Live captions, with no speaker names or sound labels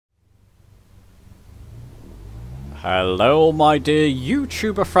Hello my dear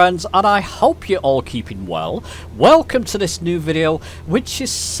YouTuber friends, and I hope you're all keeping well. Welcome to this new video which is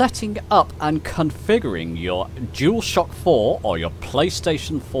setting up and configuring your Dualshock 4 or your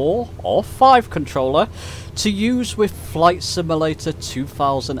PlayStation 4 or 5 controller to use with Flight Simulator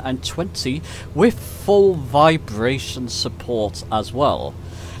 2020 with full vibration support as well.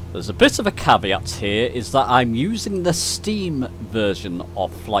 There's a bit of a caveat here, is that I'm using the Steam version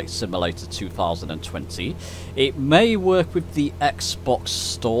of Flight Simulator 2020. It may work with the Xbox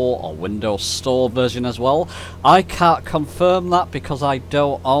Store or Windows Store version as well. I can't confirm that because I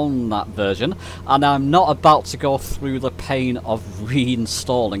don't own that version, and I'm not about to go through the pain of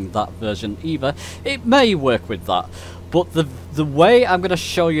reinstalling that version either. It may work with that. But the way I'm going to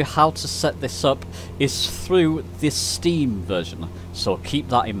show you how to set this up is through the Steam version, so keep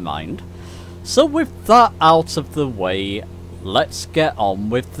that in mind. So with that out of the way, let's get on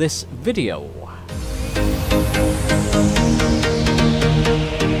with this video.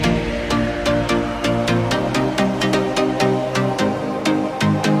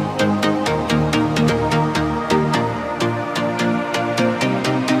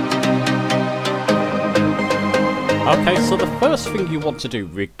 Okay, so the first thing you want to do,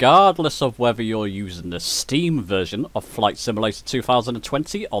 regardless of whether you're using the Steam version of Flight Simulator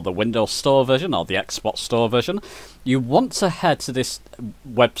 2020 or the Windows Store version or the Xbox Store version, you want to head to this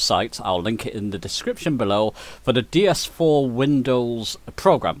website, I'll link it in the description below, for the DS4 Windows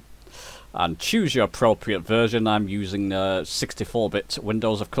program. And choose your appropriate version. I'm using 64-bit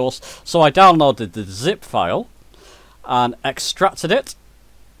Windows, of course. So I downloaded the zip file and extracted it,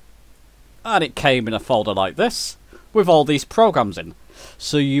 and it came in a folder like this with all these programs in.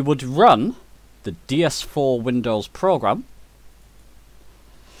 So you would run the DS4 Windows program.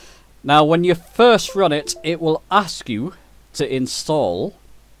 Now when you first run it, it will ask you to install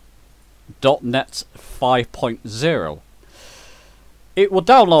 .NET 5.0. It will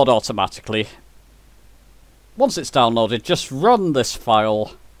download automatically. Once it's downloaded, just run this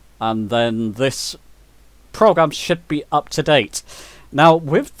file and then this program should be up to date. Now,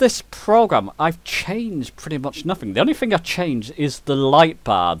 with this program, I've changed pretty much nothing. The only thing I've changed is the light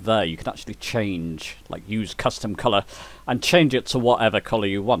bar there. You can actually change, like use custom color and change it to whatever color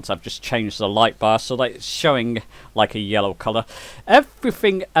you want. I've just changed the light bar so that it's showing like a yellow color.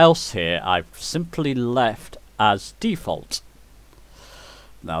 Everything else here I've simply left as default.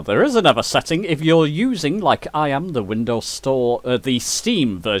 Now, there is another setting. If you're using, like I am, the Windows Store, the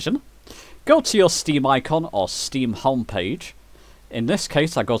Steam version, go to your Steam icon or Steam homepage. In this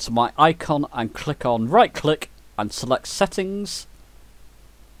case, I go to my icon and click on right click and select settings,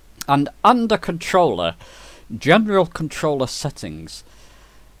 and under controller, general controller settings.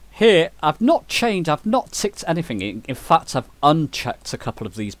 Here I've not changed, I've not ticked anything. In fact, I've unchecked a couple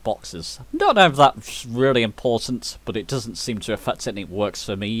of these boxes. I don't know if that's really important, but it doesn't seem to affect it and it works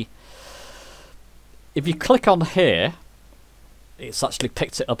for me. If you click on here, it's actually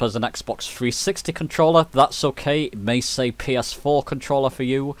picked it up as an Xbox 360 controller. That's okay. It may say PS4 controller for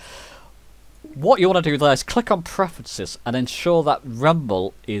you. What you want to do there is click on Preferences and ensure that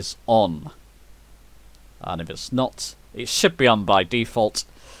Rumble is on. And if it's not, it should be on by default.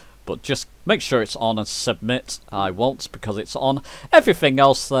 But just make sure it's on and submit. I won't because it's on. Everything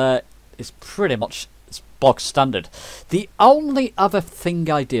else there is pretty much bog standard. The only other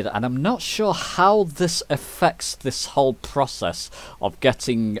thing I did, and I'm not sure how this affects this whole process of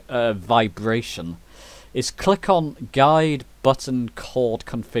getting vibration, is click on Guide Button Chord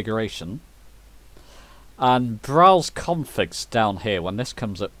Configuration and Browse Configs down here. When this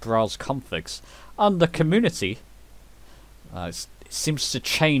comes up, Browse Configs. Under Community, it seems to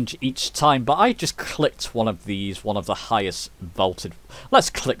change each time, but I just clicked one of these, one of the highest voltage. Let's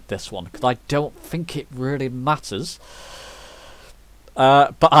click this one because I don't think it really matters.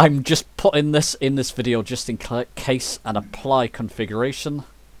 But I'm just putting this in this video just in case, and apply configuration.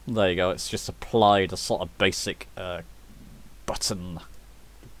 There you go, it's just applied a sort of basic button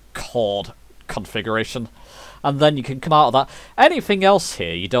chord configuration. And then you can come out of that. Anything else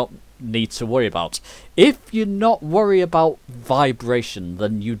here you don't need to worry about. If you're not worried about vibration,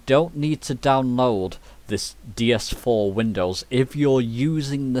 then you don't need to download this DS4 Windows if you're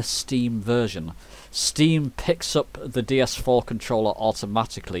using the Steam version. Steam picks up the DS4 controller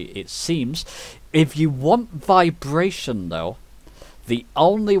automatically, it seems. If you want vibration though, the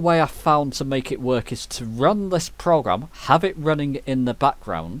only way I found to make it work is to run this program, have it running in the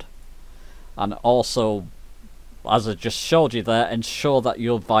background, and also, as I just showed you there, ensure that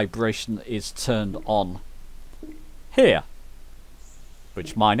your vibration is turned on here,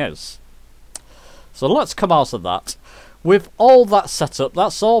 which mine is. So let's come out of that. With all that set up,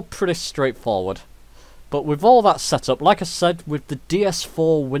 that's all pretty straightforward. But with all that set up, like I said, with the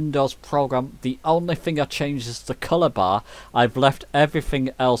DS4 Windows program, the only thing I changed is the colour bar. I've left everything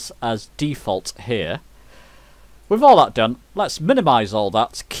else as default here. With all that done, let's minimise all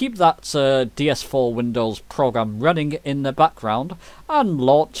that, keep that DS4 Windows program running in the background, and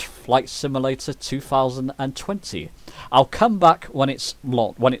launch Flight Simulator 2020. I'll come back when it's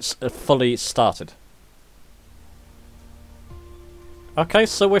fully started. Okay,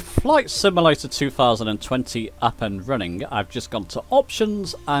 so with Flight Simulator 2020 up and running, I've just gone to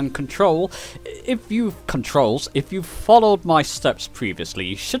Options and Control. If you've followed my steps previously,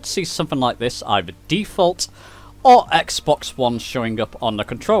 you should see something like this, either default or Xbox One showing up on the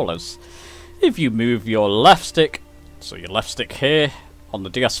controllers. If you move your left stick, so your left stick here, on the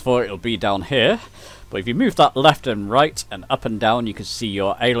DS4 it'll be down here, but if you move that left and right and up and down, you can see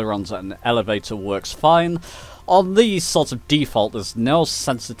your ailerons and elevator works fine. On these sorts of default, there's no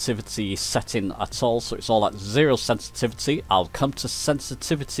sensitivity setting at all, so it's all at 0 sensitivity. I'll come to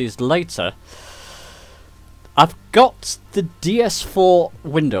sensitivities later. I've got the DS4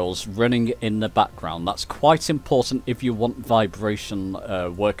 Windows running in the background. That's quite important if you want vibration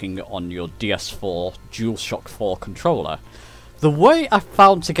working on your DS4 Dualshock 4 controller. The way I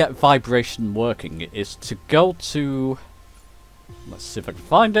found to get vibration working is to go to, let's see if I can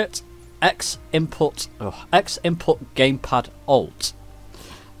find it, X input gamepad alt.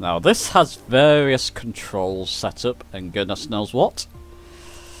 Now this has various controls set up and goodness knows what.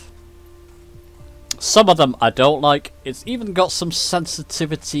 Some of them I don't like. It's even got some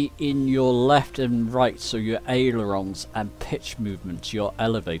sensitivity in your left and right, so your ailerons and pitch movement, your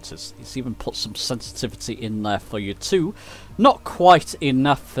elevators. It's even put some sensitivity in there for you too. Not quite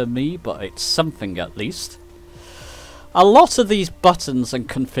enough for me, but it's something at least. A lot of these buttons and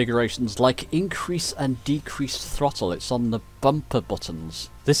configurations, like increase and decrease throttle, it's on the bumper buttons.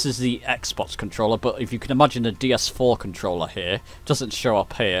 This is the Xbox controller, but if you can imagine a DS4 controller here, doesn't show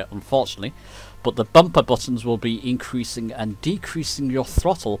up here unfortunately, but the bumper buttons will be increasing and decreasing your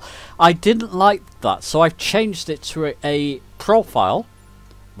throttle. I didn't like that, so I've changed it to a profile,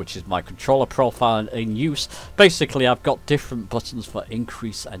 which is my controller profile in use. Basically, I've got different buttons for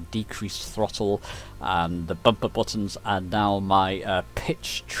increase and decrease throttle, and the bumper buttons, and now my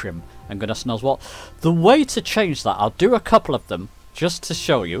pitch trim, and goodness knows what. The way to change that, I'll do a couple of them just to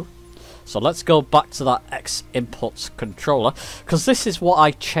show you. So let's go back to that X input controller, because this is what I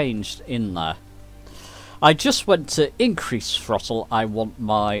changed in there. I just went to increase throttle. I want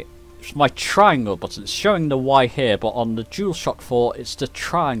my triangle button. It's showing the Y here, but on the Dualshock 4 it's the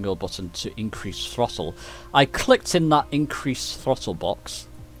triangle button to increase throttle. I clicked in that increase throttle box,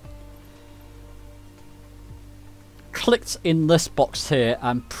 clicked in this box here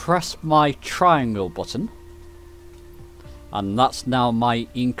and pressed my triangle button, and that's now my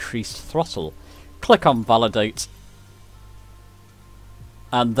increased throttle. Click on validate,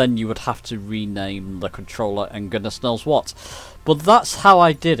 and then you would have to rename the controller and goodness knows what. But that's how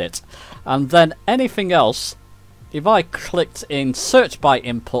I did it. And then anything else, if I clicked in search by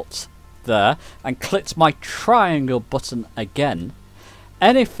input there and clicked my triangle button again,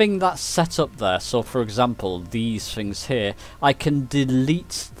 anything that's set up there, so for example these things here, I can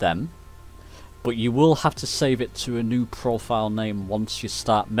delete them, but you will have to save it to a new profile name once you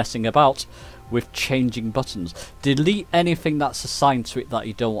start messing about with changing buttons. Delete anything that's assigned to it that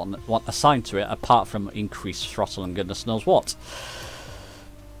you don't want assigned to it, apart from increased throttle and goodness knows what.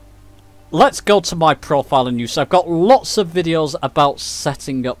 Let's go to my profile and use. I've got lots of videos about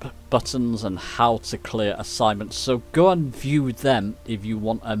setting up buttons and how to clear assignments, so go and view them if you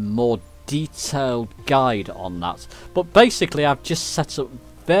want a more detailed guide on that. But basically I've just set up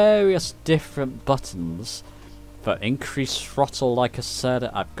various different buttons for increased throttle. Like I said,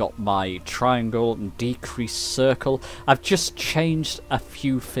 I've got my triangle and decreased circle. I've just changed a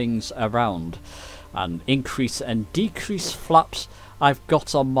few things around, and increase and decrease flaps I've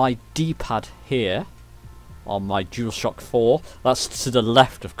got on my D-pad here on my Dualshock 4. That's to the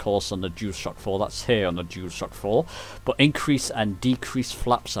left of course on the Dualshock 4, that's here on the Dualshock 4, but increase and decrease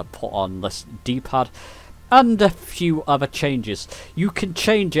flaps are put on this D-pad. And a few other changes. You can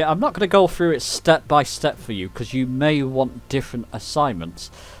change it. I'm not going to go through it step by step for you because you may want different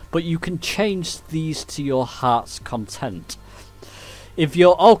assignments, but you can change these to your heart's content. If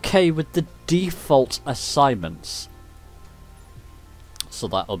you're okay with the default assignments, so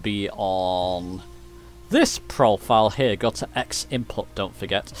that'll be on this profile here, go to X input, don't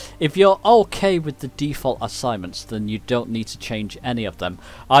forget. If you're okay with the default assignments, then you don't need to change any of them.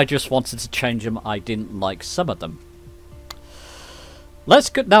 I just wanted to change them, I didn't like some of them.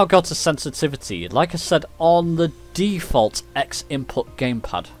 Let's now go to sensitivity. Like I said, on the default X input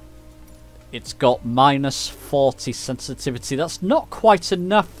gamepad, it's got minus 40 sensitivity. That's not quite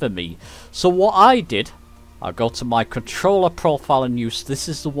enough for me. So what I did, I'll go to my controller profile and use. This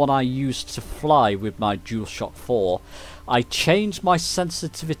is the one I used to fly with my Dualshock 4. I changed my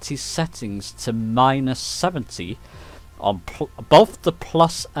sensitivity settings to minus 70 on both the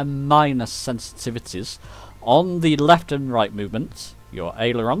plus and minus sensitivities on the left and right movements, your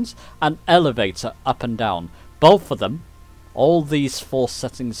ailerons, and elevator up and down. Both of them, all these 4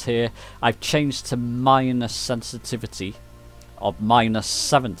 settings here, I've changed to minus sensitivity of minus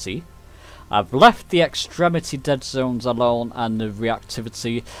 70. I've left the extremity dead zones alone and the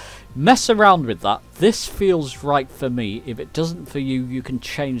reactivity. Mess around with that. This feels right for me. If it doesn't for you, you can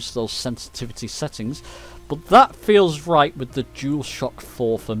change those sensitivity settings. But that feels right with the Dualshock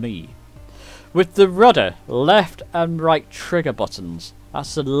 4 for me. With the rudder, left and right trigger buttons.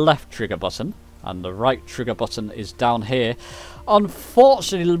 That's the left trigger button, and the right trigger button is down here.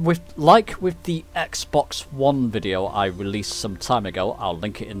 Unfortunately, like with the Xbox One video I released some time ago, I'll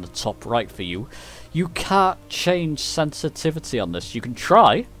link it in the top right for you, you can't change sensitivity on this. You can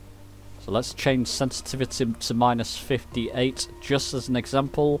try. So let's change sensitivity to minus 58 just as an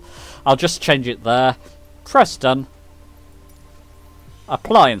example. I'll just change it there. Press done.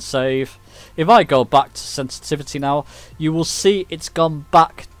 Apply and save. If I go back to sensitivity now, you will see it's gone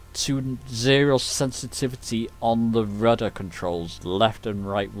back to 0 sensitivity on the rudder controls, left and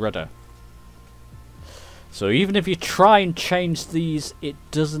right rudder. So even if you try and change these, it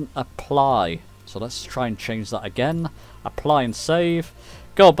doesn't apply. So let's try and change that again. Apply and save.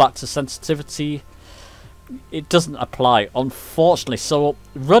 Go back to sensitivity. It doesn't apply, unfortunately. So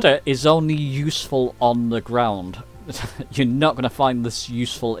rudder is only useful on the ground. You're not going to find this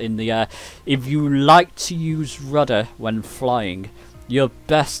useful in the air. If you like to use rudder when flying, you're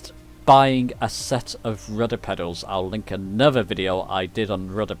best buying a set of rudder pedals. I'll link another video I did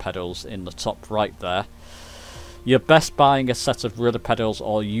on rudder pedals in the top right there. You're best buying a set of rudder pedals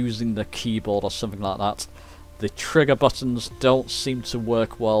or using the keyboard or something like that. The trigger buttons don't seem to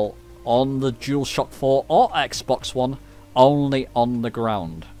work well on the Dualshock 4 or Xbox One, only on the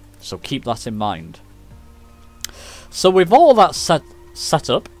ground. So keep that in mind. So with all that set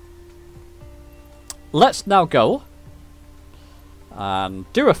up, let's now go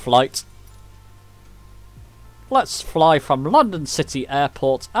and do a flight. Let's fly from London City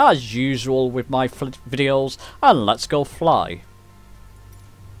Airport as usual with my videos, and let's go fly.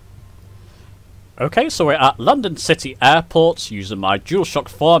 Okay, so we're at London City Airport using my Dualshock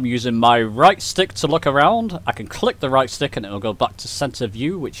 4. I'm using my right stick to look around. I can click the right stick and it'll go back to center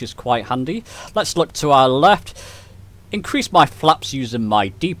view, which is quite handy. Let's look to our left. Increase my flaps using my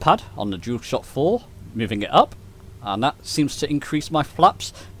D-pad on the Dualshock 4, moving it up, and that seems to increase my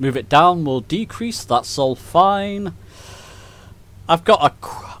flaps. Move it down will decrease, that's all fine. I've got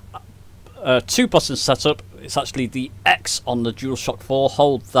a 2 button setup. It's actually the X on the Dualshock 4.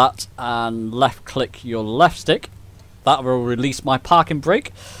 Hold that and left click your left stick. That will release my parking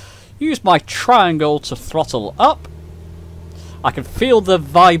brake. Use my triangle to throttle up. I can feel the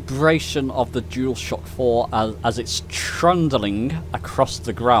vibration of the Dualshock 4 as it's trundling across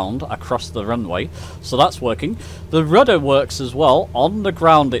the ground, across the runway. So that's working. The rudder works as well. On the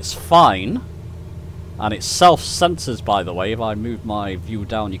ground it's fine. And it self-centers, by the way. If I move my view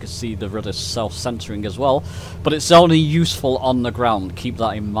down, you can see the rudder self-centering as well. But it's only useful on the ground. Keep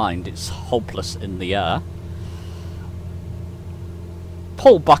that in mind. It's hopeless in the air.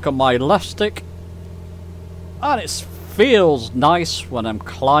 Pull back on my left stick. And it's feels nice when I'm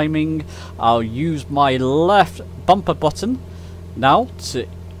climbing. I'll use my left bumper button now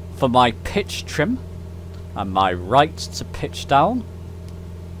for my pitch trim, and my right to pitch down.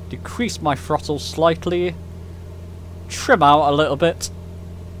 Decrease my throttle slightly, trim out a little bit.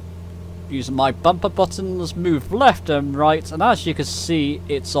 Using my bumper buttons, move left and right, and as you can see,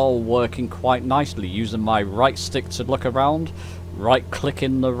 it's all working quite nicely. Using my right stick to look around, right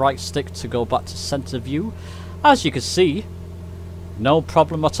clicking the right stick to go back to center view. As you can see, no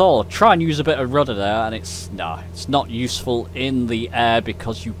problem at all. Try and use a bit of rudder there, and it's not useful in the air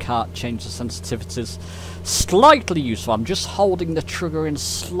because you can't change the sensitivities. Slightly useful. I'm just holding the trigger in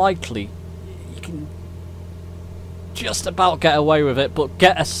slightly. You can just about get away with it, but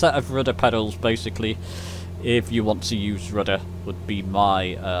get a set of rudder pedals basically if you want to use rudder, would be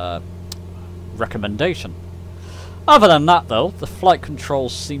my recommendation. Other than that though, the flight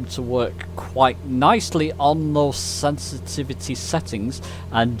controls seem to work quite nicely on those sensitivity settings,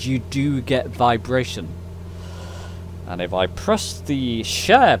 and you do get vibration. And if I press the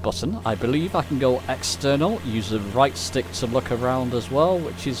share button, I believe I can go external, use the right stick to look around as well,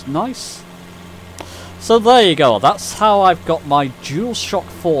 which is nice. So there you go, that's how I've got my Dualshock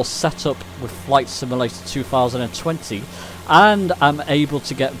 4 set up with Flight Simulator 2020, and I'm able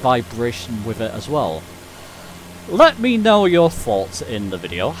to get vibration with it as well. Let me know your thoughts in the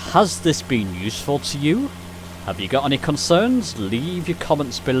video. Has this been useful to you? Have you got any concerns? Leave your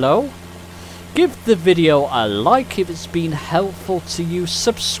comments below. Give the video a like if it's been helpful to you.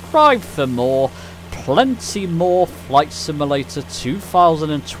 Subscribe for more. Plenty more Flight Simulator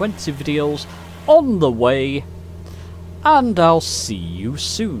 2020 videos on the way, and I'll see you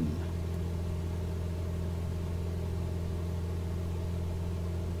soon.